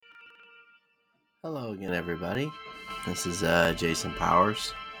Hello again, everybody. This is Jason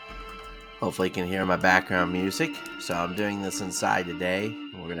Powers. Hopefully, you can hear my background music. So, I'm doing this inside today.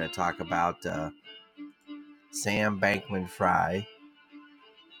 We're going to talk about Sam Bankman Fry,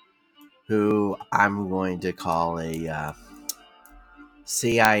 who I'm going to call a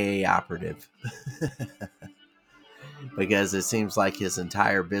CIA operative because it seems like his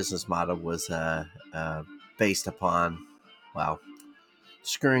entire business model was based upon, well,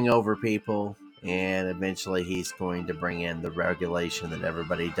 screwing over people, and eventually he's going to bring in the regulation that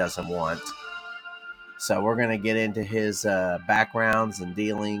everybody doesn't want. So we're going to get into his backgrounds and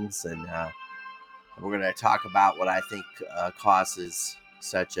dealings, and we're going to talk about what I think causes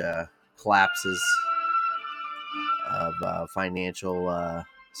such collapses of financial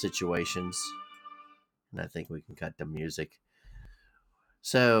situations. And I think we can cut the music.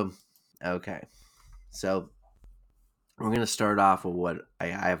 So, okay. So we're going to start off with what I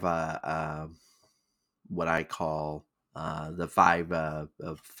have what I call the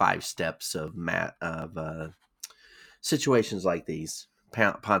five steps of situations like these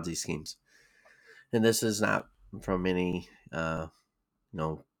Ponzi schemes. And this is not from any you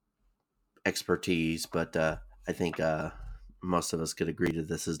know expertise, but I think most of us could agree that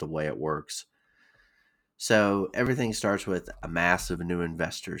this is the way it works. So everything starts with a mass of new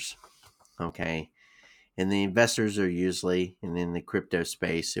investors. Okay. And the investors are usually, and in the crypto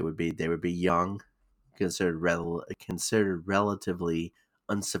space, they would be young, considered relatively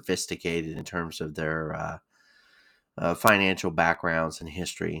unsophisticated in terms of their financial backgrounds and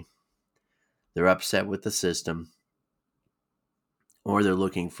history. They're upset with the system, or they're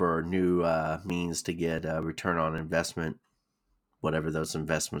looking for new means to get a return on investment, whatever those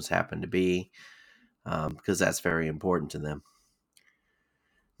investments happen to be, because that's very important to them.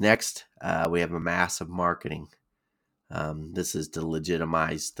 Next, we have a massive marketing. This is to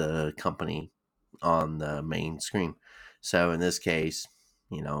legitimize the company on the main screen. So in this case,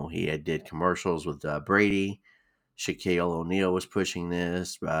 he did commercials with Brady. Shaquille O'Neal was pushing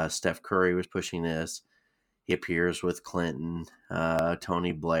this. Steph Curry was pushing this. He appears with Clinton,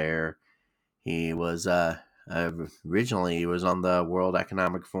 Tony Blair. He was originally he was on the World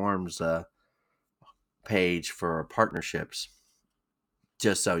Economic Forum's page for partnerships.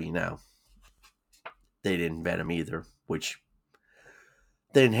 Just so you know, they didn't vet him either, which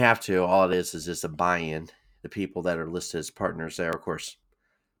they didn't have to. All it is just a buy-in. The people that are listed as partners there, of course,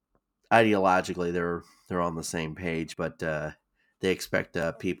 ideologically they're on the same page, but they expect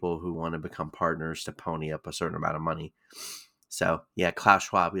people who want to become partners to pony up a certain amount of money. So yeah, Klaus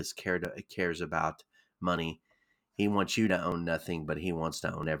Schwab cares about money. He wants you to own nothing, but he wants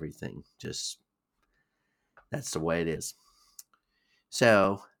to own everything. Just that's the way it is.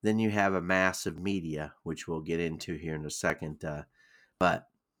 So then you have a massive media, which we'll get into here in a second. But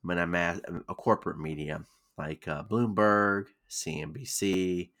when I'm at a corporate media like Bloomberg,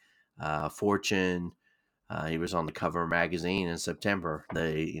 CNBC, Fortune, he was on the cover of a magazine in September.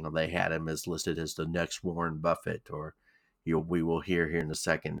 They had him as listed as the next Warren Buffett, or we will hear here in a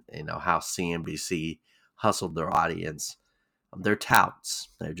second, how CNBC hustled their audience. They're touts.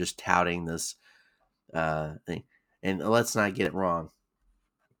 They're just touting this thing. And let's not get it wrong.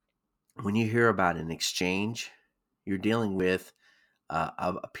 When you hear about an exchange, you're dealing with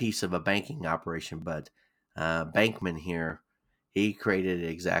a piece of a banking operation. But Bankman here, he created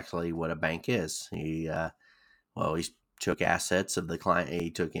exactly what a bank is. He took assets of the client. He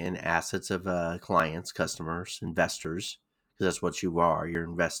took in assets of clients, customers, investors, because that's what you are. You're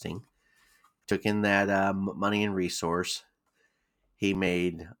investing. Took in that money and resource. He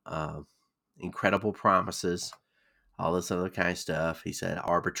made incredible promises, all this other kind of stuff. He said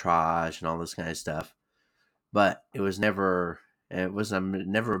arbitrage and all this kind of stuff, but it was never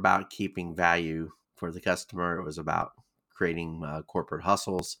about keeping value for the customer. It was about creating corporate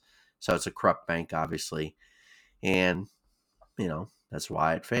hustles. So it's a corrupt bank, obviously, and that's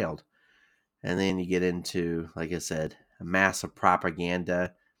why it failed. And then you get into, like I said, a massive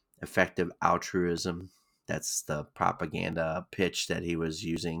propaganda, effective altruism. That's the propaganda pitch that he was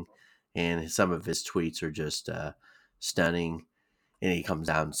using. And some of his tweets are just stunning. And he comes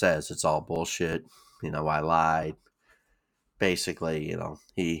out and says, it's all bullshit. I lied. Basically,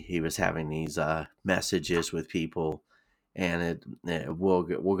 he was having these messages with people. And we're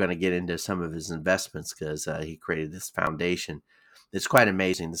going to get into some of his investments because he created this foundation. It's quite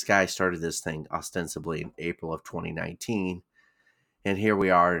amazing. This guy started this thing ostensibly in April of 2019, and here we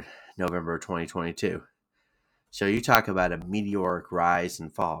are, November 2022. So you talk about a meteoric rise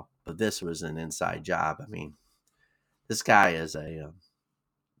and fall, but this was an inside job. I mean, this guy is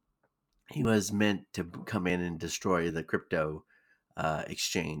he was meant to come in and destroy the crypto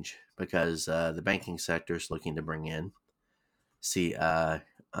exchange, because the banking sector is looking to bring in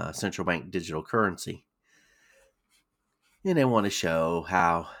central bank digital currency. And they want to show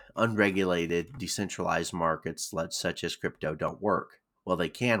how unregulated, decentralized markets such as crypto don't work. Well, they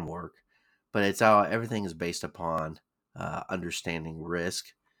can work, but everything is based upon understanding risk,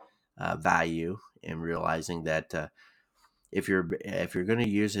 value, and realizing that if you're going to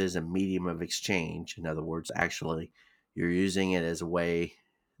use it as a medium of exchange, in other words, actually, you're using it as a way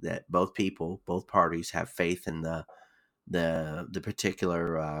that both parties have faith in the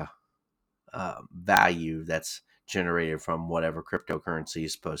particular value that's generated from whatever cryptocurrency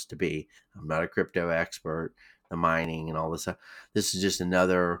is supposed to be. I'm not a crypto expert, the mining and all this stuff. This is just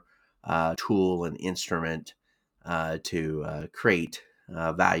another tool and instrument to create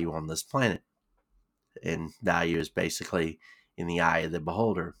value on this planet. And value is basically in the eye of the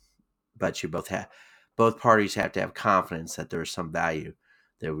beholder. But both parties have to have confidence that there's some value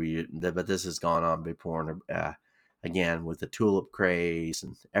but this has gone on before, again, with the tulip craze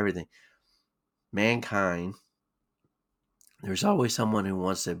and everything. Mankind, there's always someone who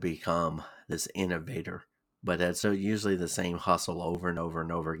wants to become this innovator, but that's usually the same hustle over and over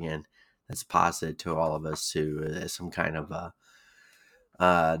and over again that's posited to all of us as some kind of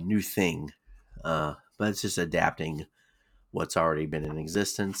new thing. But it's just adapting what's already been in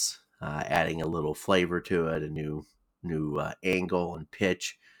existence, adding a little flavor to it, a new angle and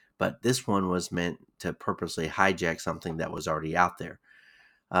pitch. But this one was meant to purposely hijack something that was already out there.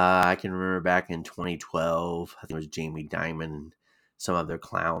 I can remember back in 2012, I think it was Jamie Dimon and some other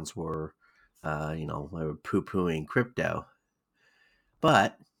clowns were, they were poo-pooing crypto.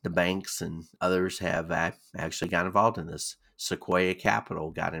 But the banks and others have actually got involved in this. Sequoia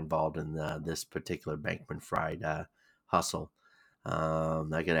Capital got involved in this particular Bankman Fried hustle.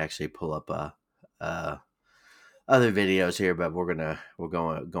 I could actually pull up other videos here, but we're going to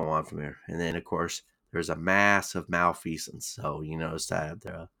go on from here. And then, of course, there's a mass of malfeasance. So you notice that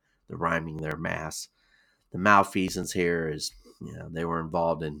the rhyming there, mass. The malfeasance here is, they were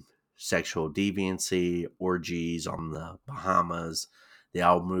involved in sexual deviancy, orgies on the Bahamas. They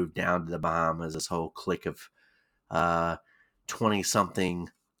all moved down to the Bahamas. This whole clique of 20-something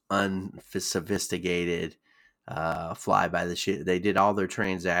unsophisticated fly by the shit. They did all their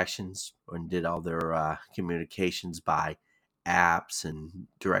transactions and did all their communications by apps and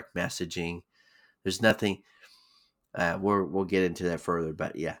direct messaging. There's nothing. We'll get into that further,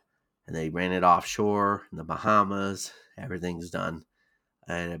 but yeah. And they ran it offshore in the Bahamas. Everything's done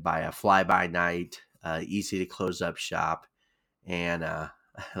by a fly-by-night, easy to close up shop. And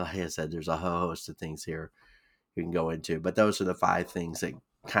like I said, there's a host of things here you can go into. But those are the 5 things that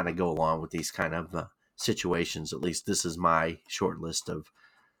kind of go along with these kind of situations. At least this is my short list of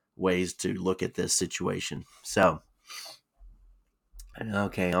ways to look at this situation. So,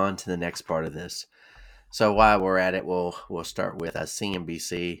 okay, on to the next part of this. So while we're at it, we'll start with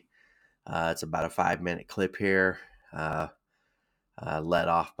CNBC. It's about a 5-minute clip here, led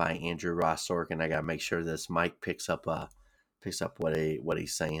off by Andrew Ross Sorkin. I got to make sure this mic picks up what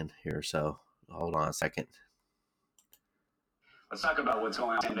he's saying here. So hold on a second. Let's talk about what's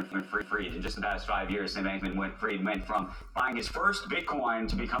going on in Bankman-Fried. In just the past 5 years, Sam Bankman-Fried went from buying his first Bitcoin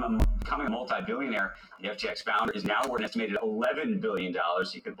to becoming a multi-billionaire. The FTX founder is now worth an estimated $11 billion.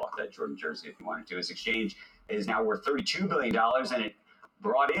 He could have bought that Jordan jersey if he wanted to. His exchange is now worth $32 billion, and it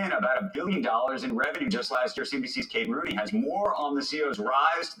brought in about $1 billion in revenue just last year. CNBC's Kate Rooney has more on the CEO's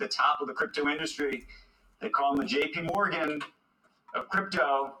rise to the top of the crypto industry. They call him the JP Morgan of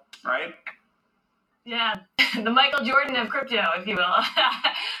crypto, right? Yeah, the Michael Jordan of crypto, if you will.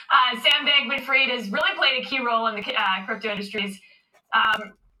 Sam Bankman-Fried has really played a key role in the crypto industries.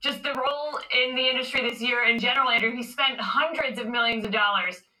 Just the role in the industry this year in general, Andrew, he spent hundreds of millions of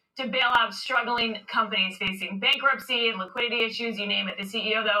dollars to bail out struggling companies facing bankruptcy and liquidity issues, you name it. The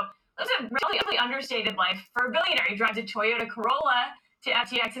CEO, though, lives a relatively understated life for a billionaire. He drives a Toyota Corolla to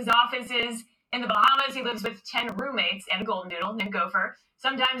FTX's offices in the Bahamas. He lives with 10 roommates and a golden doodle named Gopher.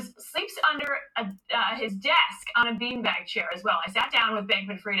 Sometimes sleeps under his desk on a beanbag chair as well. I sat down with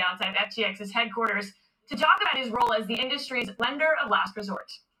Bankman-Fried outside of FTX's headquarters to talk about his role as the industry's lender of last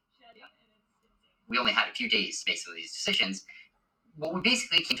resort. We only had a few days, basically, these decisions. What we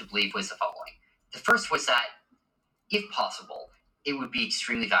basically came to believe was the following. The first was that, if possible, it would be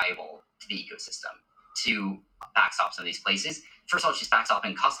extremely valuable to the ecosystem to backstop some of these places. First of all, just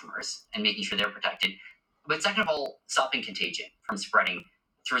backstopping customers and making sure they're protected. But second of all, stopping contagion from spreading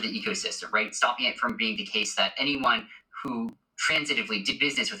through the ecosystem, right? Stopping it from being the case that anyone who transitively did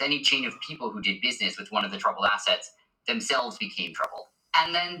business with any chain of people who did business with one of the troubled assets themselves became troubled.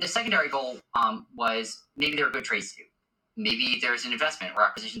 And then the secondary goal was maybe there are good trades to do. maybe there's an investment or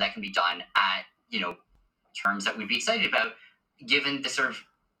acquisition that can be done at, terms that we'd be excited about, given the sort of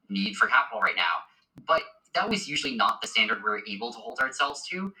need for capital right now. But that was usually not the standard we're able to hold ourselves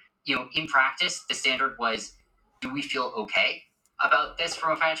to. In practice, the standard was, do we feel okay about this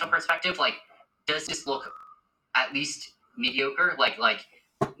from a financial perspective? Like, does this look at least mediocre? Like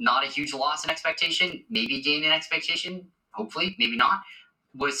not a huge loss in expectation, maybe a gain in expectation, hopefully, maybe not,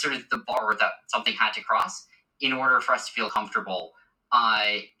 was sort of the bar that something had to cross in order for us to feel comfortable,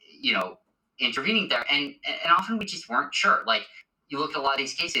 intervening there. And often we just weren't sure. Like, you look at a lot of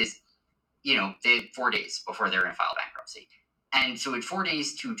these cases, they had 4 days before they're going to file bankruptcy. And so we had 4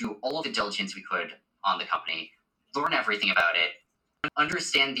 days to do all of the diligence we could on the company, learn everything about it,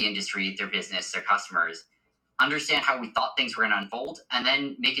 understand the industry, their business, their customers, understand how we thought things were going to unfold, and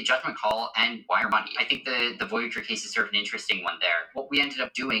then make a judgment call and wire money. I think the Voyager case is sort of an interesting one there. What we ended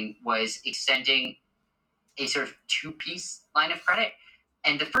up doing was extending a sort of two-piece line of credit.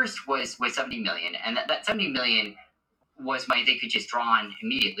 And the first was $70 million. And that $70 million was money they could just draw on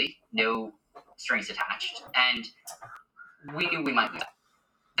immediately, no strings attached. And we knew we might lose that.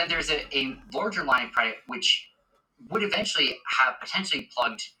 Then there's a larger line of credit, which would eventually have potentially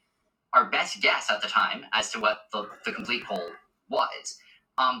plugged our best guess at the time as to what the complete hole was,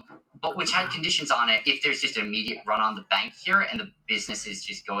 but which had conditions on it. If there's just an immediate run on the bank here and the business is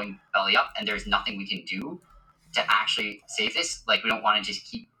just going belly up and there's nothing we can do to actually save this, like, we don't want to just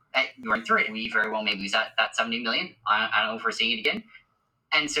keep going through it. We very well may lose that $70 million. I don't know if we're seeing it again.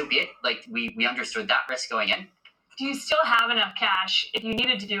 And so be it. Like, we understood that risk going in. Do you still have enough cash if you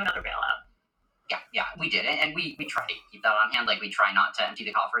needed to do another bailout? Yeah, we did. And we try to keep that on hand. Like, we try not to empty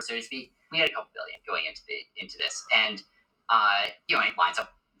the coffer, so to speak. We had a couple billion going into this. And, it lines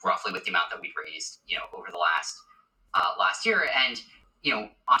up roughly with the amount that we've raised, over the last year. And,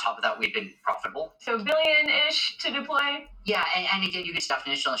 on top of that, we've been profitable. So $1 billion-ish to deploy? Yeah, and again, you get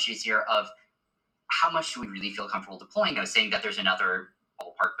definitional issues here of how much do we really feel comfortable deploying? Saying that there's another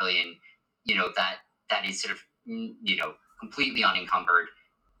ballpark billion, that is sort of, completely unencumbered,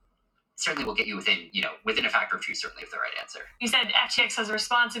 certainly will get you within a factor of two, certainly, if the right answer. You said FTX has a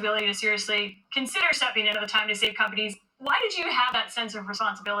responsibility to seriously consider stepping in at the time to save companies. Why did you have that sense of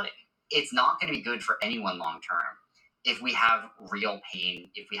responsibility? It's not going to be good for anyone long term if we have real pain,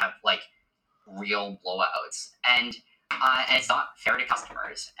 if we have real blowouts, and it's not fair to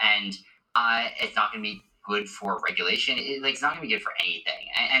customers, and it's not going to be good for regulation. It's not going to be good for anything.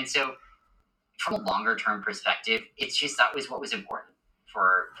 And so, from a longer term perspective, it's just that was what was important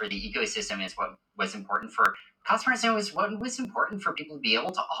for the ecosystem, is what was important for customers, and it was what was important for people to be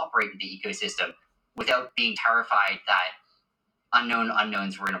able to operate in the ecosystem without being terrified that unknown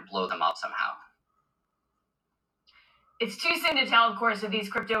unknowns were going to blow them up somehow. It's too soon to tell, of course, if these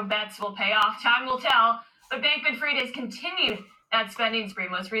crypto bets will pay off. Time will tell. But Bankman-Fried has continued that spending spree,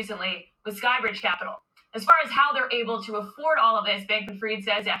 most recently with Skybridge Capital. As far as how they're able to afford all of this, Bankman-Fried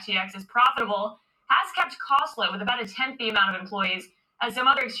says FTX is profitable, has kept costs low with about a tenth the amount of employees as some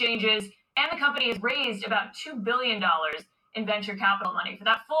other exchanges, and the company has raised about $2 billion in venture capital money. For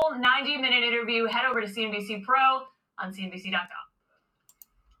that full 90-minute interview, head over to CNBC Pro on CNBC.com.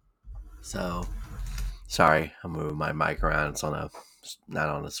 So, sorry, I'm moving my mic around. It's not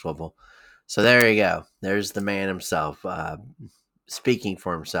on a swivel. So there you go. There's the man himself, speaking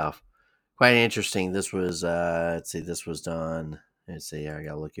for himself. Quite interesting. This was, this was done. Let's see, I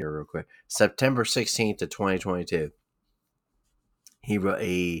gotta look here real quick. September 16th of 2022.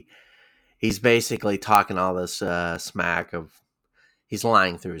 He's basically talking all this smack of, he's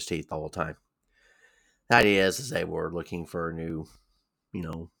lying through his teeth the whole time. The idea is they were looking for new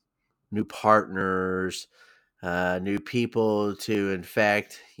partners, new people to, in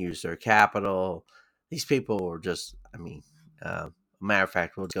fact, use their capital. These people were just, matter of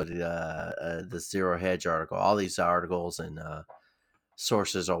fact, we'll go to the Zero Hedge article. All these articles and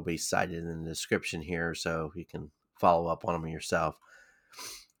sources will be cited in the description here, so you can follow up on them yourself.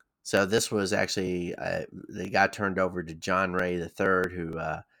 So this was actually, they got turned over to John Ray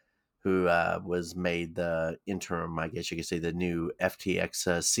III, who was made the interim, I guess you could say, the new FTX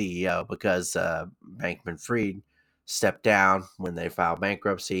CEO, because Bankman-Fried stepped down when they filed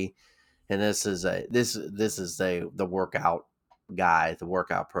bankruptcy. And this is the workout guy, the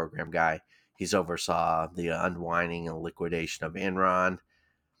workout program guy. He's oversaw the unwinding and liquidation of Enron.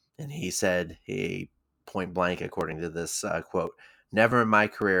 And he said, point blank, according to this quote, "Never in my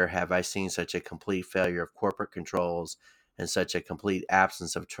career have I seen such a complete failure of corporate controls and such a complete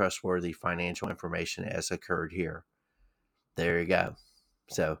absence of trustworthy financial information as occurred here." There you go.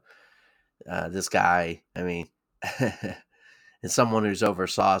 So this guy, and someone who's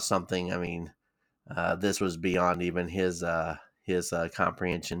oversaw something, This was beyond even his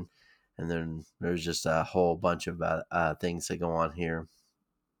comprehension. And then there's just a whole bunch of things that go on here.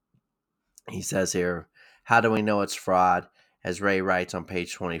 He says here, how do we know it's fraud? As Ray writes on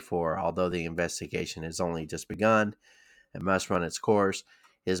page 24, although the investigation has only just begun, it must run its course,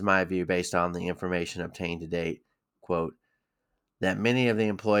 is my view based on the information obtained to date, quote, that many of the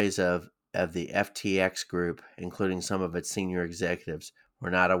employees of the FTX group, including some of its senior executives, were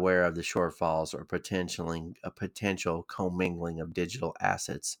not aware of the shortfalls or potential commingling of digital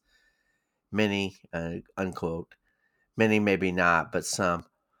assets. Many, unquote, many maybe not, but some,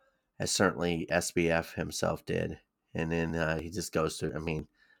 as certainly SBF himself did. And then he just goes through. I mean,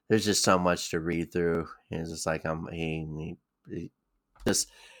 there's just so much to read through. And it's just like he just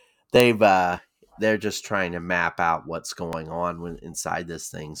they're just trying to map out what's going on inside these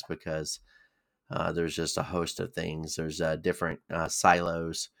things, because there's just a host of things. There's different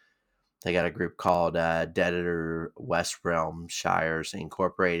silos. They got a group called Debtor West Realm Shires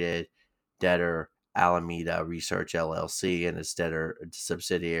Incorporated, Debtor Alameda Research LLC, and its debtor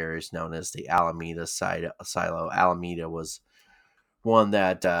subsidiaries known as the Alameda Silo. Alameda was one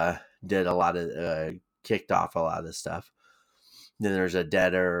that did a lot of kicked off a lot of this stuff. Then there's a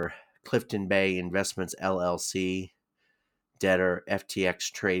debtor Clifton Bay Investments LLC, debtor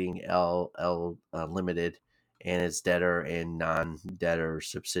FTX Trading Limited, and its debtor and non-debtor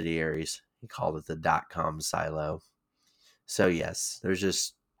subsidiaries. He called it the .com silo. So yes, they're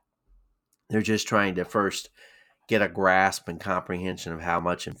just trying to first get a grasp and comprehension of how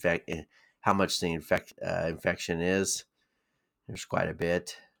much the infection is. There's quite a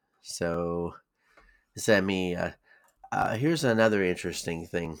bit. So here's another interesting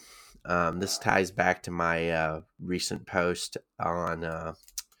thing. This ties back to my recent post on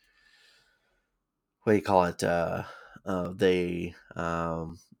what do you call it? The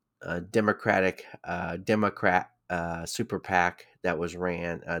Democrat super PAC that was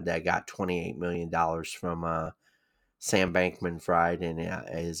ran that got $28 million from Sam Bankman-Fried and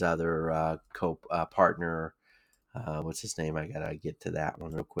his other co-partner. What's his name? I gotta get to that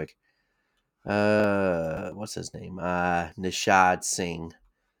one real quick. What's his name? Nishad Singh.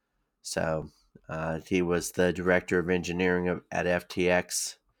 So he was the director of engineering at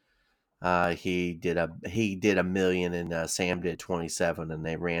FTX. He did $1 million, and Sam did 27, and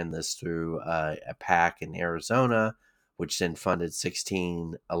they ran this through a PAC in Arizona, which then funded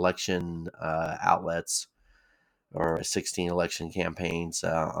 16 election outlets or 16 election campaigns,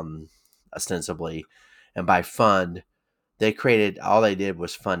 ostensibly. And by fund, all they did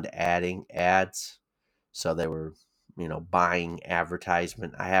was fund adding ads. So they were, buying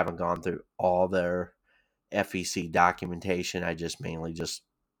advertisement. I haven't gone through all their FEC documentation. I just mainly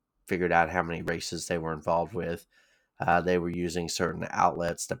figured out how many races they were involved with. They were using certain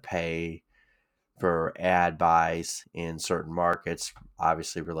outlets to pay for ad buys in certain markets,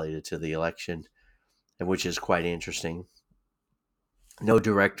 obviously related to the election, which is quite interesting. No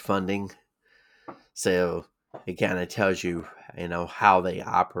direct funding. So it kind of tells you, how they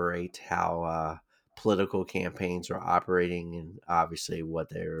operate, how political campaigns are operating, and obviously what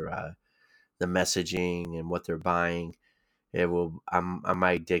they're the messaging and what they're buying. I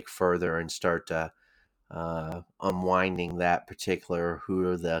might dig further and start unwinding that particular, who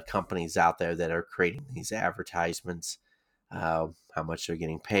are the companies out there that are creating these advertisements, how much they're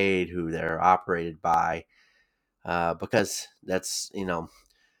getting paid, who they're operated by, because that's,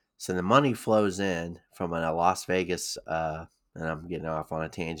 so the money flows in from a Las Vegas, and I'm getting off on a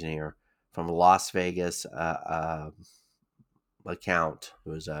tangent here, from a Las Vegas account. It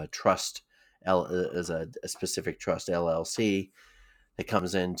was a trust, is a specific trust LLC that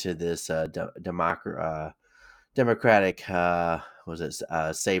comes into this Democratic,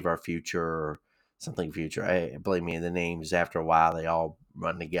 Save Our Future or something future. Believe me, the names after a while they all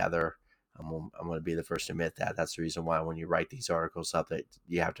run together. I'm going to be the first to admit that. That's the reason why when you write these articles up, that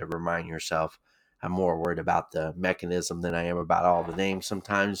you have to remind yourself. I'm more worried about the mechanism than I am about all the names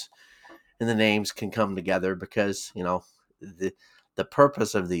sometimes, and the names can come together because the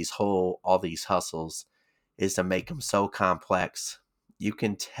purpose of all these hustles is to make them so complex you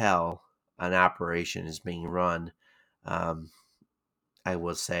can tell an operation is being run. I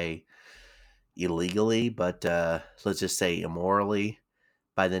will say illegally, but let's just say immorally,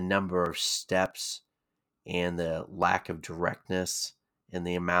 by the number of steps and the lack of directness and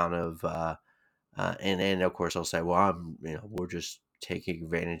the amount of and of course I'll say, well, we're just taking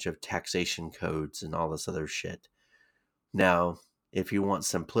advantage of taxation codes and all this other shit. Now, if you want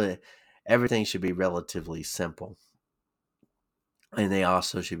simplicity, everything should be relatively simple, and they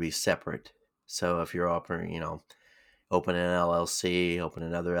also should be separate. So if you're open an LLC, open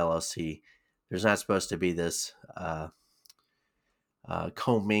another LLC, there's not supposed to be this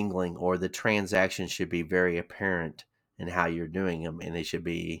commingling, or the transactions should be very apparent in how you're doing them, and they should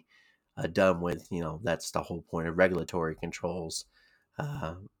be done with, that's the whole point of regulatory controls.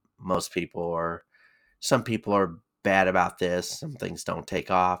 Uh, most people are, some people are bad about this. Some things don't take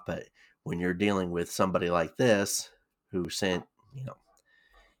off, but when you're dealing with somebody like this who sent,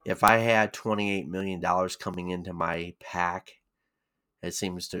 if I had $28 million coming into my PAC, it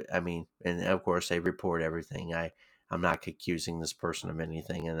seems to, and of course they report everything. I'm not accusing this person of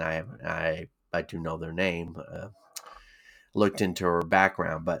anything, and I do know their name, looked into her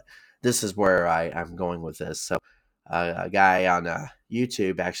background, but this is where I'm going with this. So a guy on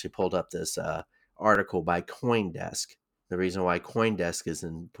YouTube actually pulled up this article by CoinDesk. The reason why CoinDesk is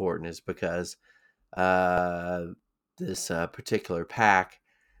important is because this particular pack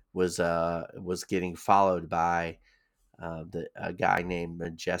was getting followed by a guy named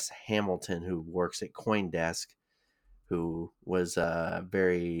Jess Hamilton, who works at CoinDesk, who was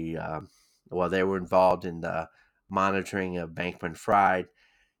very well. They were involved in the monitoring of Bankman Fried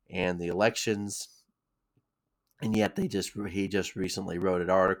and the elections, and yet he just recently wrote an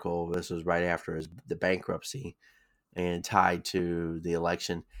article. This was right after the bankruptcy, and tied to the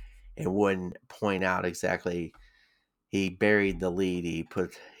election, and wouldn't point out exactly. He buried the lead.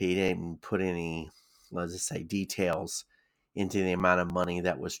 He didn't put any, let's just say, details into the amount of money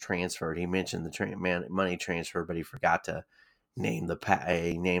that was transferred. He mentioned the money transfer, but he forgot to name the pack.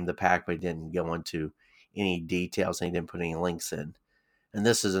 He named the pack, but he didn't go into any details, and he didn't put any links in. And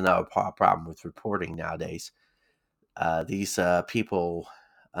this is another problem with reporting nowadays. These people,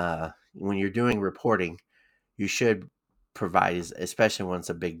 when you're doing reporting, you should provide, especially when it's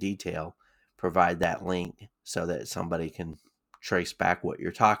a big detail, provide that link so that somebody can trace back what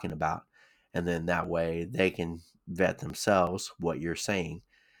you're talking about. And then that way they can vet themselves what you're saying.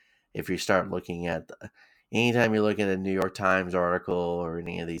 If you start looking at, anytime you look at a New York Times article or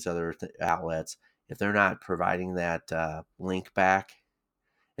any of these other outlets, if they're not providing that link back,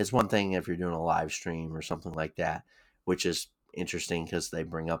 it's one thing if you're doing a live stream or something like that, which is interesting because they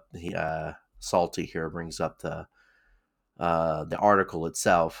bring up the Salty here brings up the article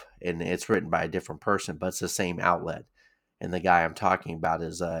itself, and it's written by a different person, but it's the same outlet. And the guy I'm talking about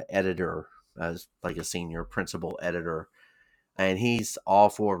is a editor, like a senior principal editor, and he's all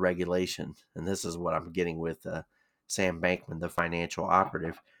for regulation. And this is what I'm getting with Sam Bankman, the financial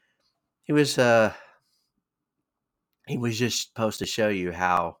operative. He was just supposed to show you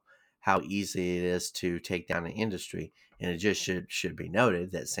how easy it is to take down an industry. And it just should be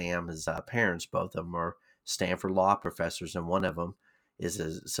noted that Sam's parents, both of them, are Stanford law professors, and one of them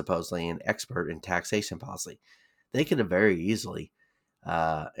is supposedly an expert in taxation policy. They could have very easily,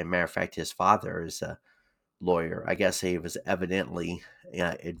 as a matter of fact, his father is a lawyer. I guess he was evidently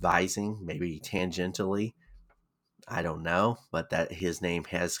advising, maybe tangentially, I don't know, but that his name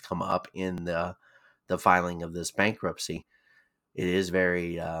has come up in the filing of this bankruptcy. It is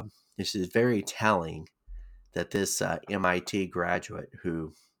very this is very telling that this MIT graduate,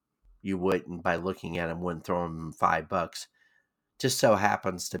 who you wouldn't, by looking at him, wouldn't throw him $5, just so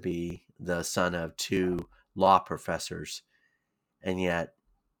happens to be the son of two law professors, and yet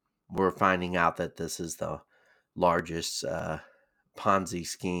we're finding out that this is the largest Ponzi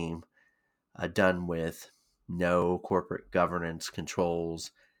scheme done with no corporate governance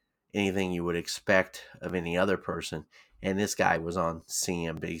controls, anything you would expect of any other person. And this guy was on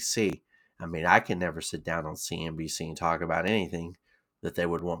CNBC. I can never sit down on CNBC and talk about anything that they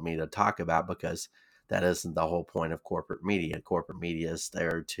would want me to talk about, because that isn't the whole point of corporate media. Corporate media is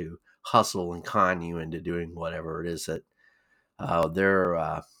there to hustle and con you into doing whatever it is that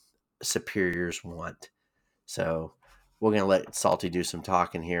their superiors want. So we're going to let Salty do some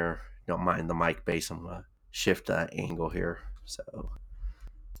talking here. Don't mind the mic base. I'm going to shift angle here. So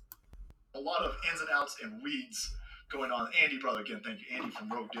a lot of ins and outs and weeds going on. Andy, brother, again, thank you. Andy from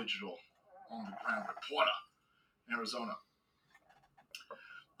Rogue Digital, on the ground reporter in Arizona.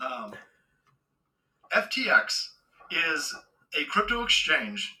 FTX is a crypto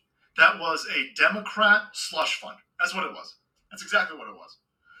exchange that was a Democrat slush fund. That's what it was. That's exactly what it was.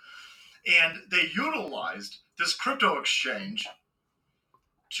 And they utilized this crypto exchange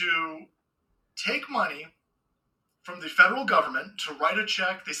to take money from the federal government to write a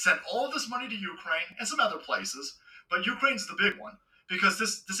check. They sent all of this money to Ukraine and some other places, but Ukraine's the big one because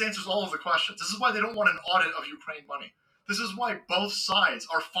this answers all of the questions. This is why they don't want an audit of Ukraine money. This is why both sides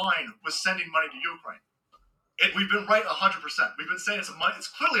are fine with sending money to Ukraine. We've been right 100%. We've been saying it's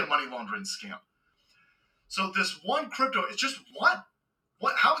clearly a money laundering scam. So this one crypto, it's just one.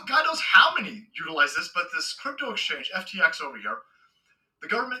 How God knows how many utilize this, but this crypto exchange, FTX over here, The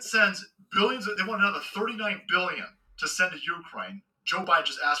government sends billions. They want another $39 billion to send to Ukraine. Joe Biden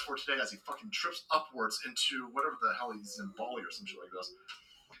just asked for it today as he fucking trips upwards into whatever the hell he's in Bali or some shit like this.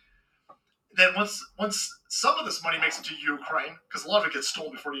 Then once some of this money makes it to Ukraine, because a lot of it gets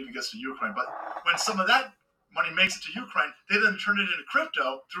stolen before it even gets to Ukraine, but when some of that money makes it to Ukraine, they then turn it into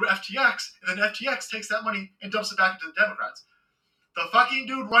crypto through FTX, and then FTX takes that money and dumps it back into the Democrats. The fucking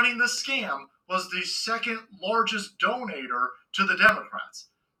dude running this scam was the second largest donator to the Democrats.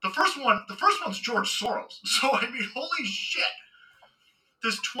 The first one's George Soros. So I mean, holy shit.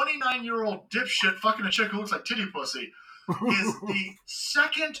 This 29-year-old dipshit fucking a chick who looks like titty pussy is the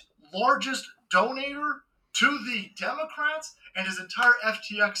second largest donator to the Democrats, and his entire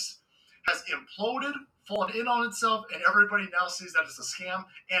FTX has imploded, fallen in on itself, and everybody now sees that it's a scam.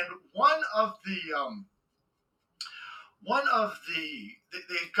 And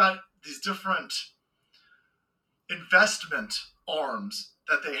they've got these different investment arms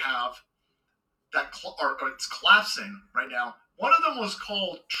that they have that it's collapsing right now. One of them was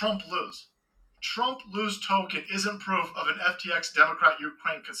called Trump Lose. Trump Lose token isn't proof of an FTX Democrat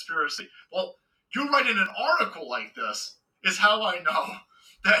Ukraine conspiracy. Well, you writing an article like this is how I know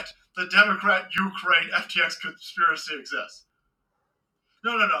that the Democrat Ukraine FTX conspiracy exists.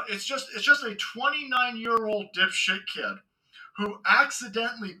 No. It's just a 29-year-old dipshit kid who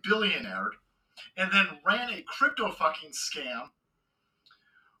accidentally billionaired and then ran a crypto fucking scam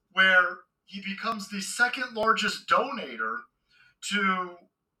where he becomes the second largest donator to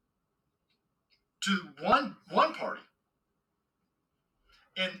one party.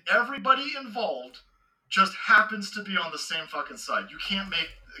 And everybody involved just happens to be on the same fucking side. You can't make,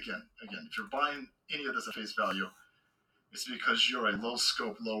 again, if you're buying any of this at face value, it's because you're a low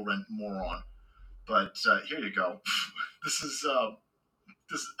scope, low rent moron. But here you go. This is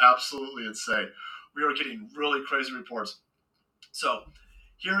absolutely insane. We are getting really crazy reports. So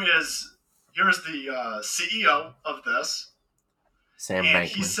here is the CEO of this. Sam and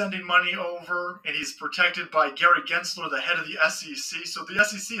Bankman. He's sending money over, and he's protected by Gary Gensler, the head of the SEC. So the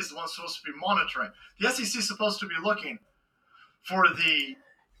SEC is the one supposed to be monitoring. The SEC is supposed to be looking for the...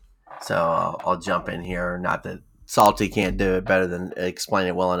 So I'll jump in here. Not that Salty can't do it better than explain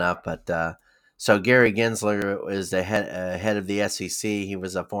it well enough, but so Gary Gensler is the head of the SEC. He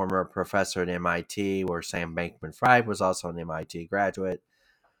was a former professor at MIT, where Sam Bankman-Fried was also an MIT graduate.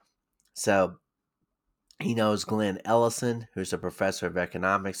 So he knows Glenn Ellison, who's a professor of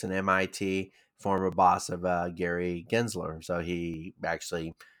economics at MIT, former boss of Gary Gensler. So he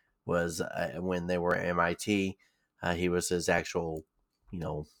actually was, when they were at MIT, he was his actual,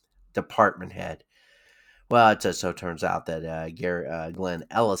 department head. Well, it just so turns out that Glenn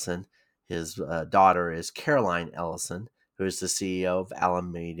Ellison, his daughter is Caroline Ellison, who is the CEO of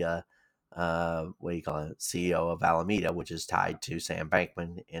Alameda. CEO of Alameda, which is tied to Sam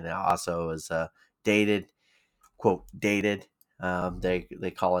Bankman, and it also is dated.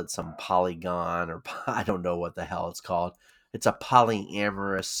 They call it some polygon, or I don't know what the hell it's called. It's a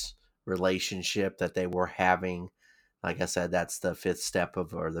polyamorous relationship that they were having. Like I said, that's the fifth step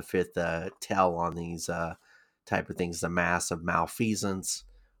or the fifth tell on these type of things, the massive malfeasance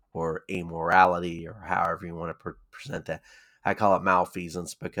or amorality, or however you want to present that. I call it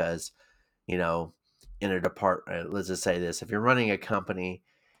malfeasance because, in a department, let's just say this, if you're running a company,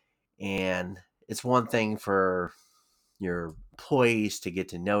 and it's one thing for your employees to get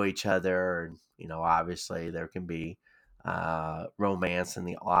to know each other, and obviously there can be romance in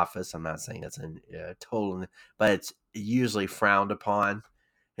the office. I'm not saying it's a total, but it's usually frowned upon.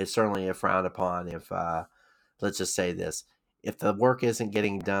 It's certainly frowned upon if, let's just say this, if the work isn't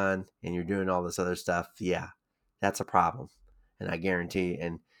getting done and you're doing all this other stuff, yeah, that's a problem. And I guarantee,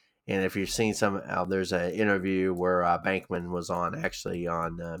 and if you've seen there's an interview where Bankman was actually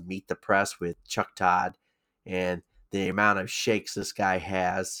on Meet the Press with Chuck Todd, and the amount of shakes this guy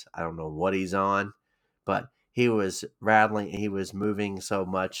has, I don't know what he's on, but he was rattling, he was moving so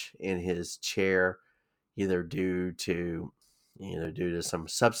much in his chair, either due to some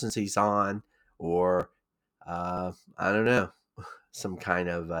substance he's on, or I don't know, some kind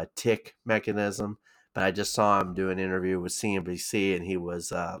of tick mechanism. But I just saw him do an interview with CNBC, and he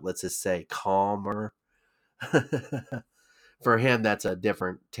was, let's just say, calmer. For him, that's a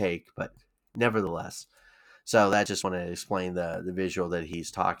different take, but nevertheless. So that just want to explain the visual that he's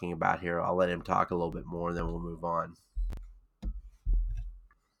talking about here. I'll let him talk a little bit more, and then we'll move on.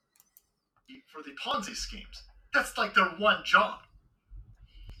 For the Ponzi schemes. That's like their one job.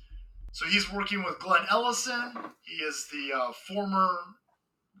 So he's working with Glenn Ellison. He is the former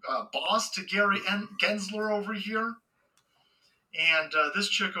boss to Gary Gensler over here. And this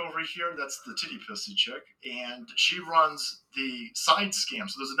chick over here, that's the titty pissy chick, and she runs the side scam.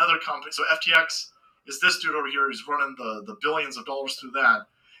 So there's another company. So FTX is this dude over here. He's running the billions of dollars through that,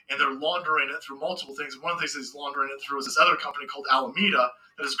 and they're laundering it through multiple things. One of the things he's laundering it through is this other company called Alameda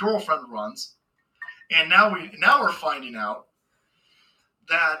that his girlfriend runs. And now we're finding out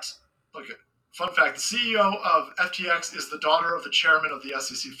that, look, fun fact, the CEO of FTX is the daughter of the chairman of the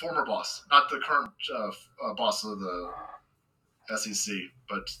SEC, former boss, not the current boss of the SEC,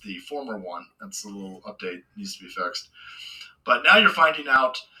 but the former one. That's a little update, needs to be fixed. But now you're finding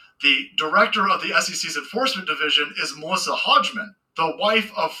out the director of the SEC's enforcement division is Melissa Hodgman, the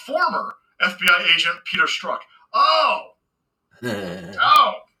wife of former FBI agent Peter Strzok. Oh!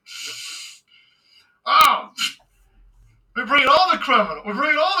 We're bringing all the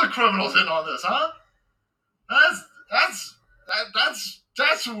criminals in on this, huh?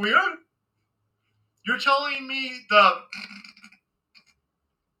 That's weird. You're telling me the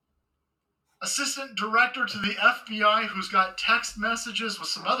assistant director to the FBI who's got text messages with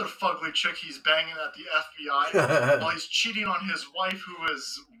some other fugly chick he's banging at the FBI while he's cheating on his wife who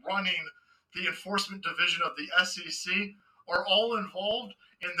is running the enforcement division of the SEC are all involved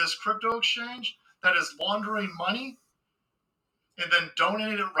in this crypto exchange that is laundering money and then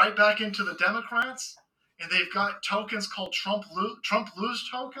donating it right back into the Democrats? And they've got tokens called Trump Lose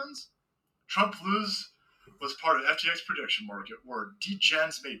tokens. Trump Lose was part of FTX prediction market where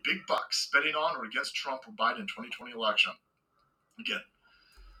degens made big bucks betting on or against Trump or Biden 2020 election. Again,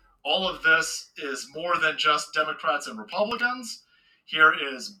 all of this is more than just Democrats and Republicans. Here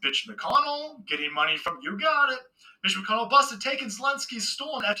is Bitch McConnell getting money from, you got it, Mitch McConnell busted taking Zelensky's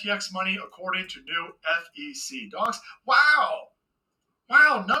stolen FTX money according to new FEC docs. Wow,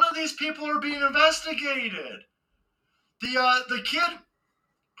 none of these people are being investigated. The kid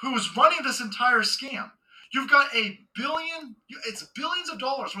who's running this entire scam, you've got it's billions of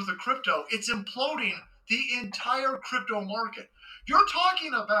dollars worth of crypto. It's imploding the entire crypto market. You're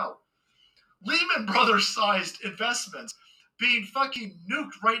talking about Lehman Brothers sized investments being fucking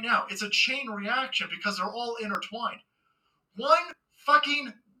nuked right now. It's a chain reaction because they're all intertwined. One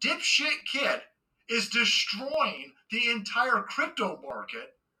fucking dipshit kid is destroying the entire crypto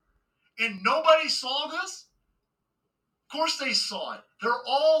market, and nobody saw this? Of course they saw it. They're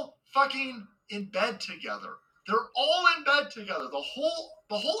all fucking in bed together. They're all in bed together. The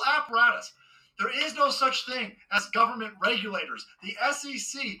whole apparatus. There is no such thing as government regulators. The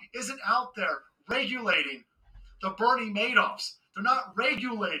SEC isn't out there regulating the Bernie Madoffs. They're not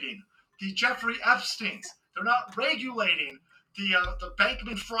regulating the Jeffrey Epsteins. They're not regulating the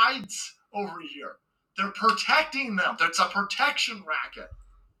Bankman Frieds over here. They're protecting them. It's a protection racket.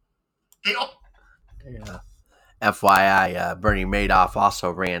 Yeah. FYI, Bernie Madoff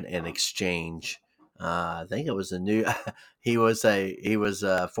also ran an exchange. I think it was a new. he was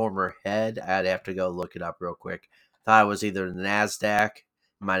a former head. I'd have to go look it up real quick. Thought it was either the Nasdaq,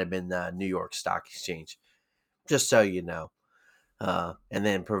 might have been the New York Stock Exchange. Just so you know, and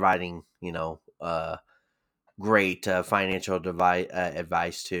then providing great financial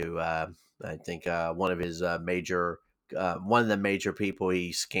advice to. I think one of the major people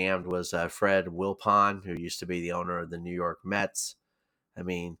he scammed was Fred Wilpon, who used to be the owner of the New York Mets. I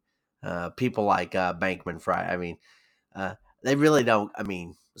mean, people like Bankman Fry. I mean, they really don't. I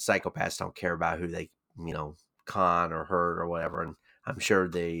mean, psychopaths don't care about who they con or hurt or whatever. And I'm sure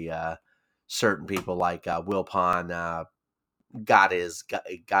the certain people like Wilpon got his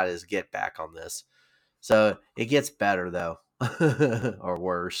get back on this. So it gets better though, or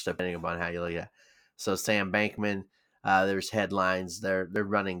worse depending upon how you look at it. So Sam Bankman, there's headlines. They're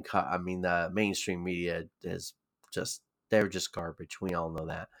running. I mean, the mainstream media is they're just garbage. We all know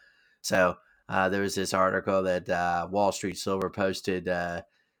that. So there was this article that Wall Street Silver posted. It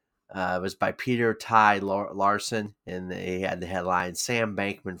was by Peter Ty Larson, and he had the headline: Sam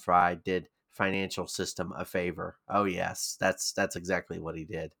Bankman-Fried did financial system a favor. Oh yes, that's exactly what he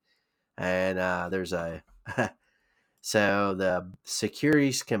did. And there's a so the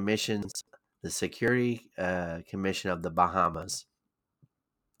Security Commission of the Bahamas,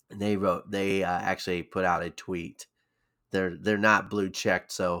 they actually put out a tweet. They're not blue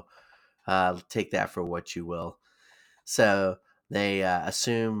checked, so take that for what you will. So they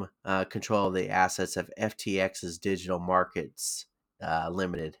assume control of the assets of FTX's Digital Markets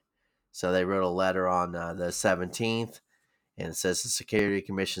Limited. So they wrote a letter on the 17th, and it says the Security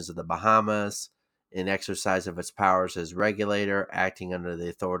Commissions of the Bahamas, in exercise of its powers as regulator, acting under the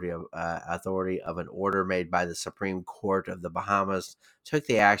authority of an order made by the Supreme Court of the Bahamas, took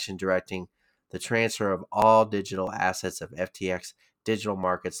the action directing the transfer of all digital assets of FTX Digital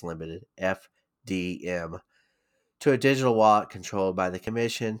Markets Limited (FDM) to a digital wallet controlled by the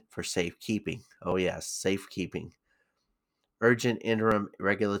Commission for Safekeeping. Oh, yes, safekeeping. Urgent interim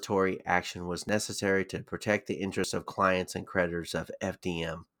regulatory action was necessary to protect the interests of clients and creditors of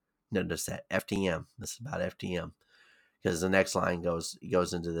FDM. Notice that FDM. This is about FDM because the next line goes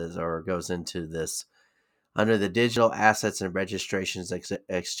into this. Under the Digital Assets and Registrations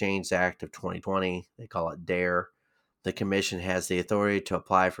Exchange Act of 2020, they call it DARE, the Commission has the authority to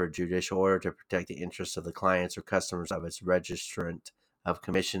apply for a judicial order to protect the interests of the clients or customers of its registrant of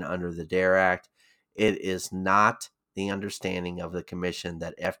commission under the DARE Act. It is not the understanding of the Commission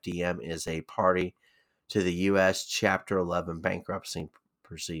that FDM is a party to the U.S. Chapter 11 bankruptcy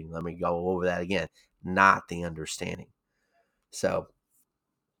proceeding. Let me go over that again. Not the understanding. So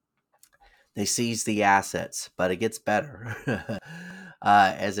they seized the assets, but it gets better.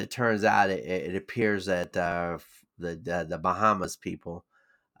 As it turns out, it appears that the Bahamas people,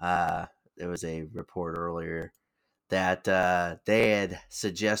 there was a report earlier that they had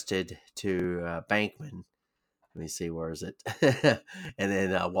suggested to Bankman. Let me see, where is it? And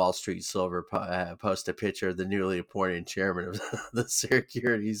then Wall Street Silver post a picture of the newly appointed chairman of the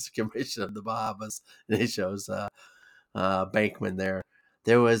Securities Commission of the Bahamas. And it shows Bankman there.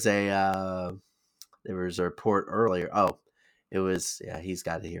 There was a report earlier. Oh, it was, yeah, he's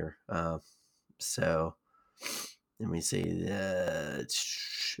got it here. So let me see.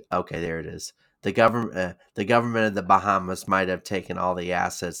 Okay, there it is. The government of the Bahamas might have taken all the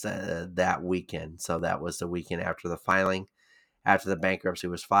assets that weekend. So that was the weekend after the filing, after the bankruptcy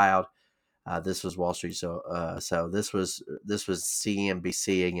was filed. This was Wall Street. So this was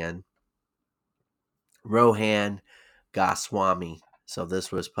CNBC again. Rohan Goswami. So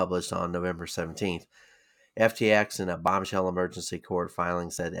this was published on November 17th. FTX in a bombshell emergency court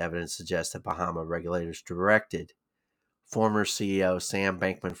filing said evidence suggests that Bahama regulators directed former CEO Sam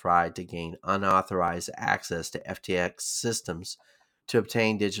Bankman-Fried to gain unauthorized access to FTX systems to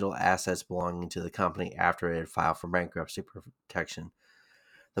obtain digital assets belonging to the company after it had filed for bankruptcy protection.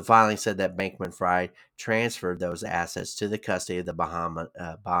 The filing said that Bankman-Fried transferred those assets to the custody of the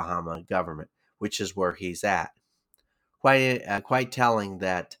Bahama government, which is where he's at. Quite telling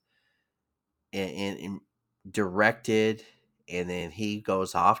that in directed, and then he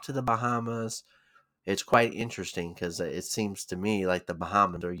goes off to the Bahamas. It's quite interesting because it seems to me like the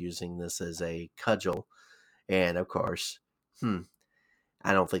Bahamas are using this as a cudgel. And of course, I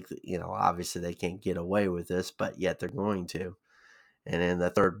don't think that, obviously they can't get away with this, but yet they're going to. And then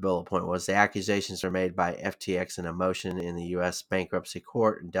the third bullet point was the accusations are made by FTX in a motion in the U.S. bankruptcy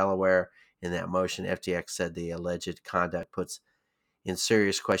court in Delaware. In that motion, FTX said the alleged conduct puts in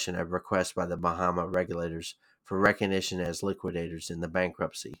serious question a request by the Bahama regulators for recognition as liquidators in the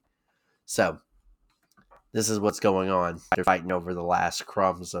bankruptcy. So this is what's going on. They're fighting over the last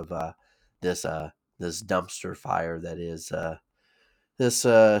crumbs of this dumpster fire that is this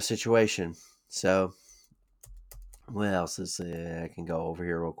situation. So what else is I can go over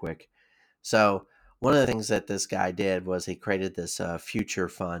here real quick. So one of the things that this guy did was he created this future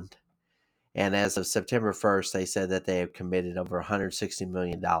fund. And as of September 1st, they said that they have committed over $160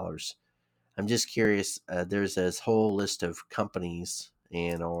 million. I'm just curious. There's this whole list of companies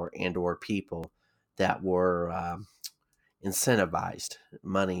or people that were incentivized.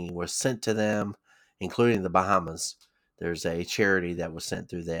 Money was sent to them, including the Bahamas. There's a charity that was sent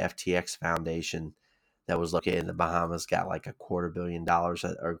through the FTX Foundation that was located in the Bahamas, got like $250 million,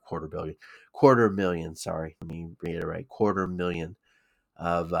 or quarter million. Sorry, let me reiterate, $250,000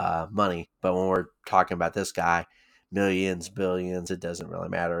 of money. But when we're talking about this guy, millions, billions, it doesn't really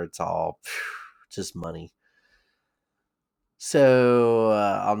matter. It's all just money. So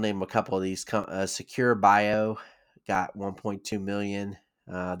I'll name a couple of these. Secure Bio got $1.2 million.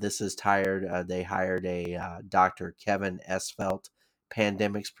 This is tired. They hired a Dr. Kevin Esfelt,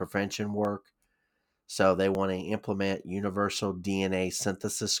 pandemics prevention work. So they want to implement universal DNA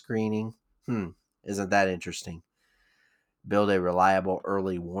synthesis screening. Isn't that interesting? Build a reliable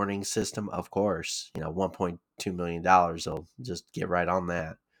early warning system. Of course, $1.2 million. They'll just get right on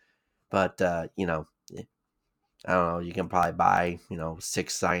that. But, I don't know, you can probably buy,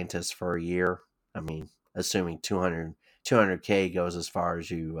 6 scientists for a year. I mean, assuming 200K goes as far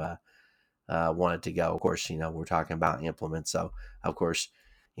as you want it to go. Of course, we're talking about implements. So, of course,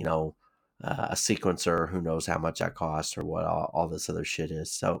 a sequencer, who knows how much that costs or what all this other shit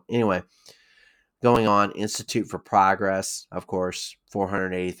is. So, anyway, going on, Institute for Progress, of course,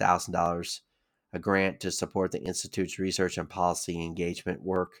 $480,000, a grant to support the Institute's research and policy engagement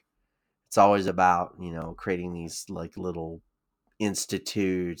work. It's always about, creating these like little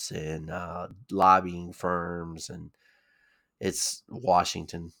institutes and lobbying firms, and it's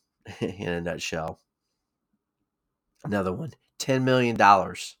Washington in a nutshell. Another one, $10 million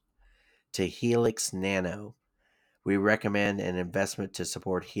to Helix Nano. We recommend an investment to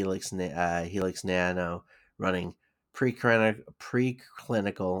support Helix Nano running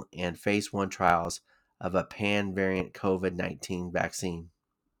preclinical and phase 1 trials of a pan-variant COVID-19 vaccine.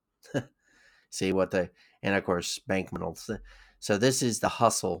 See what and of course, Bankman will. So this is the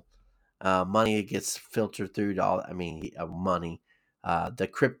hustle. Money gets filtered through to all, money. The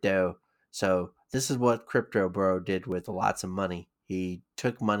crypto. So this is what Crypto Bro did with lots of money. He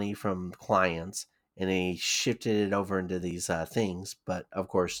took money from clients and he shifted it over into these things. But of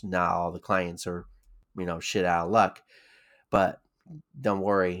course, now all the clients are, shit out of luck. But don't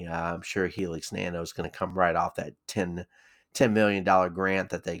worry, I'm sure Helix Nano is going to come right off that $10 million grant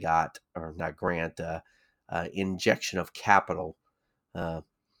that they got, or not grant, injection of capital. So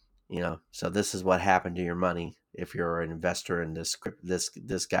this is what happened to your money if you're an investor in this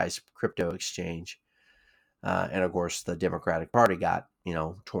guy's crypto exchange. And of course, the Democratic Party got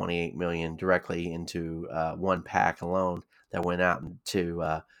 28 million directly into one PAC alone that went out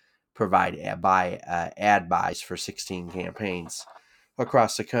to provide ad buys for 16 campaigns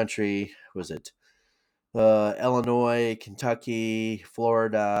across the country. Was it Illinois, Kentucky,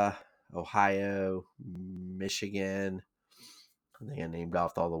 Florida, Ohio, Michigan? I think I named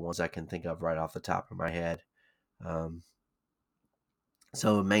off all the ones I can think of right off the top of my head.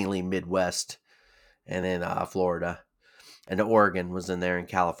 So mainly Midwest, and then Florida, and Oregon was in there, and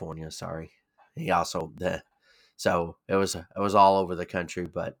California. Sorry, he also so it was all over the country,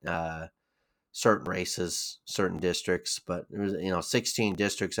 but certain races, certain districts, but it was 16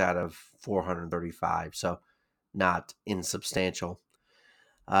 districts out of 435, so not insubstantial.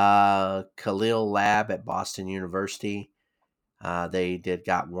 Khalil Lab at Boston University. They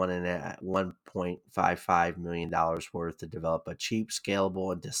got $1.55 million worth to develop a cheap,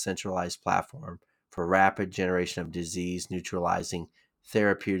 scalable, and decentralized platform for rapid generation of disease-neutralizing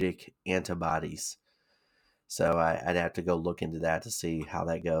therapeutic antibodies. So I'd have to go look into that to see how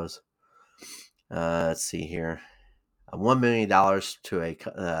that goes. Let's see here. $1 million to a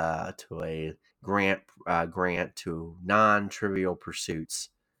grant to non-trivial pursuits.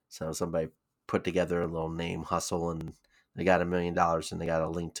 So somebody put together a little name hustle, and they got $1 million, and they got a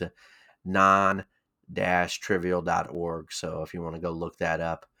link to non-trivial.org. So if you want to go look that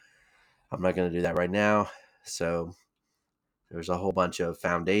up, I'm not going to do that right now. So there's a whole bunch of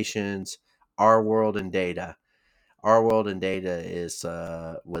foundations. Our World and Data. Our World and Data is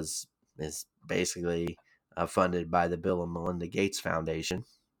basically funded by the Bill and Melinda Gates Foundation,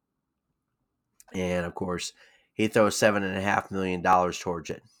 and of course, he throws $7.5 million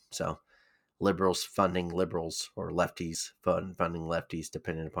towards it. So liberals funding liberals, or lefties funding lefties,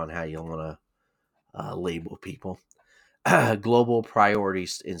 depending upon how you want to label people. Global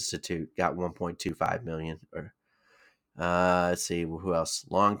Priorities Institute got $1.25 million. Let's see, who else?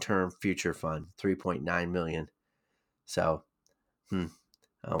 Long-Term Future Fund, $3.9 million. So,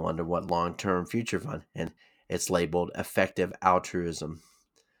 I wonder what long-term future fund, and it's labeled effective altruism.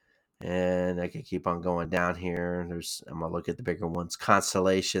 And I can keep on going down here. I'm gonna look at the bigger ones.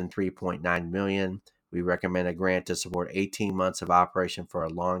 Constellation, $3.9 million. We recommend a grant to support 18 months of operation for a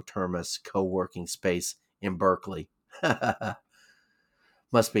long-termist co-working space in Berkeley.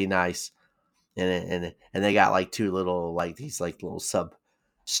 Must be nice. And they got like two little little sub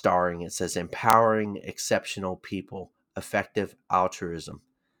starring. It says empowering exceptional people, effective altruism.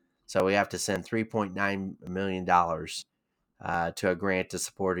 So we have to send $3.9 million to a grant to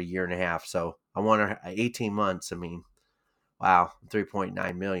support a year and a half. So I wonder, 18 months. I mean, wow,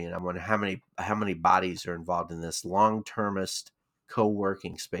 $3.9 million. I wonder how many bodies are involved in this long-termist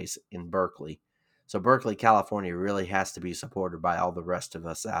co-working space in Berkeley. So Berkeley, California, really has to be supported by all the rest of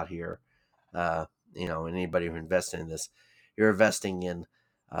us out here. And anybody who invests in this, you're investing in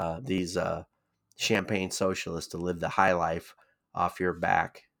these champagne socialists to live the high life off your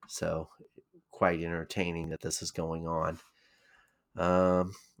back. So quite entertaining that this is going on.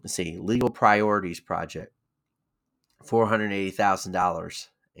 Let's see, Legal Priorities Project, $480,000,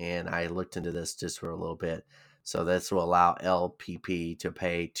 and I looked into this just for a little bit. So this will allow LPP to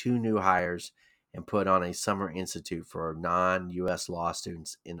pay 2 new hires and put on a summer institute for non-U.S. law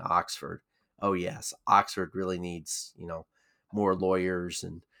students in Oxford. Oh yes, Oxford really needs more lawyers,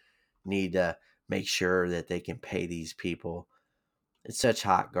 and need to make sure that they can pay these people. It's such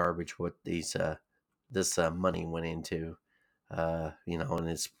hot garbage what this money went into, and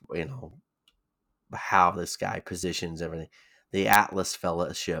it's how this guy positions everything. The Atlas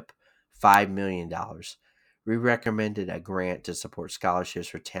Fellowship, $5 million. We recommended a grant to support scholarships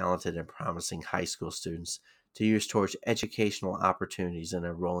for talented and promising high school students to use towards educational opportunities and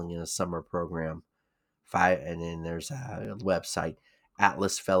enrolling in a summer program. And then there's a website,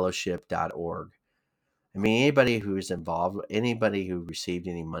 atlasfellowship.org. I mean, anybody who's involved, anybody who received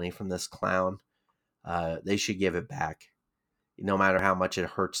any money from this clown, they should give it back, no matter how much it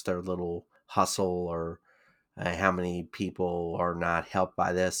hurts their little hustle or how many people are not helped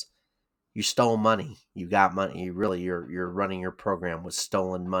by this. You stole money. You got money. You're running your program with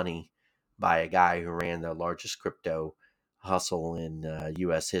stolen money by a guy who ran the largest crypto hustle in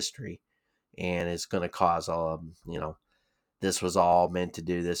U.S. history, and it's going to cause this was all meant to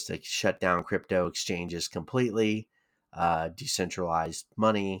do this to shut down crypto exchanges completely, decentralized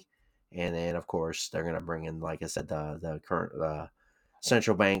money, and then of course they're going to bring in, like I said, the current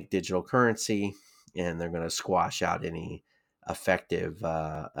central bank digital currency, and they're going to squash out any effective,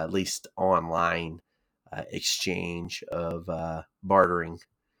 at least online, exchange of bartering.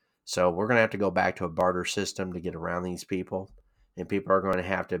 So we're going to have to go back to a barter system to get around these people, and people are going to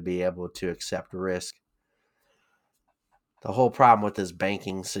have to be able to accept risk. The whole problem with this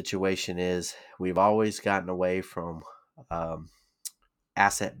banking situation is we've always gotten away from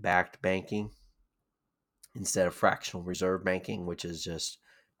asset-backed banking instead of fractional reserve banking, which is just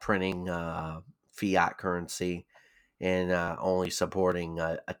printing fiat currency and only supporting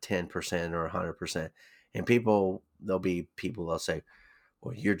a 10% or 100%. And there'll be people that'll say,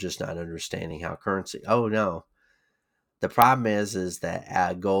 well, you're just not understanding how currency. Oh, no. The problem is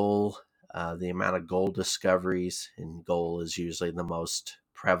that gold, the amount of gold discoveries, and gold is usually the most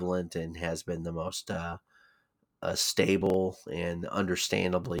prevalent and has been the most stable and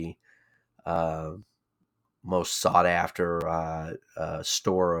understandably most sought after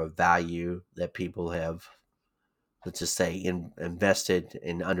store of value that people have, let's just say, invested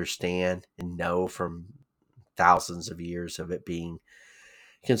and understand and know from thousands of years of it being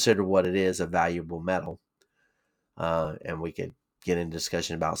considered what it is, a valuable metal. And we could get into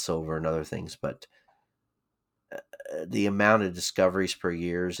discussion about silver and other things, but the amount of discoveries per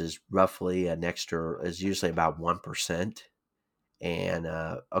year is roughly is usually about 1%. And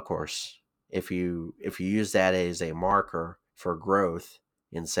of course, if you use that as a marker for growth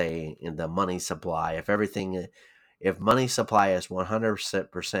in, say, in the money supply, if money supply is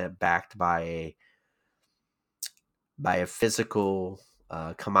 100% backed by a physical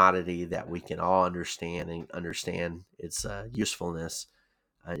commodity that we can all understand its usefulness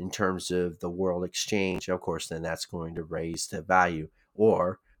in terms of the world exchange, of course, then that's going to raise the value,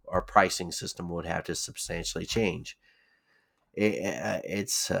 or our pricing system would have to substantially change.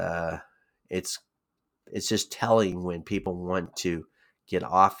 It's just telling when people want to get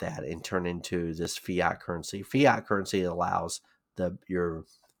off that and turn into this fiat currency. Fiat currency allows your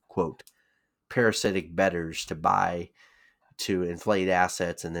quote parasitic bettors to inflate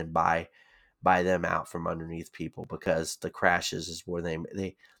assets and then buy them out from underneath people, because the crashes is where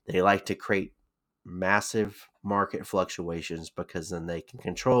they like to create massive market fluctuations, because then they can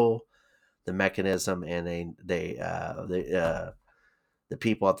control the mechanism, and the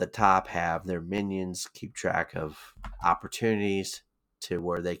people at the top have their minions keep track of opportunities to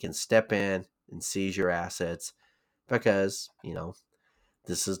where they can step in and seize your assets, because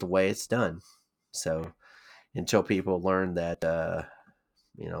this is the way it's done. So until people learn that the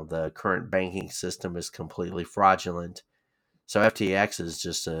current banking system is completely fraudulent. So FTX is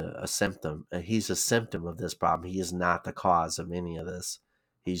just a symptom. He's a symptom of this problem. He is not the cause of any of this.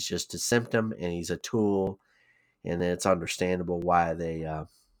 He's just a symptom, and he's a tool. And it's understandable why they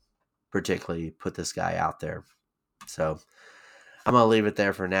particularly put this guy out there. So I'm going to leave it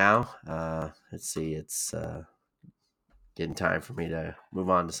there for now. Let's see. It's getting time for me to move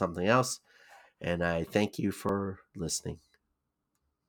on to something else. And I thank you for listening.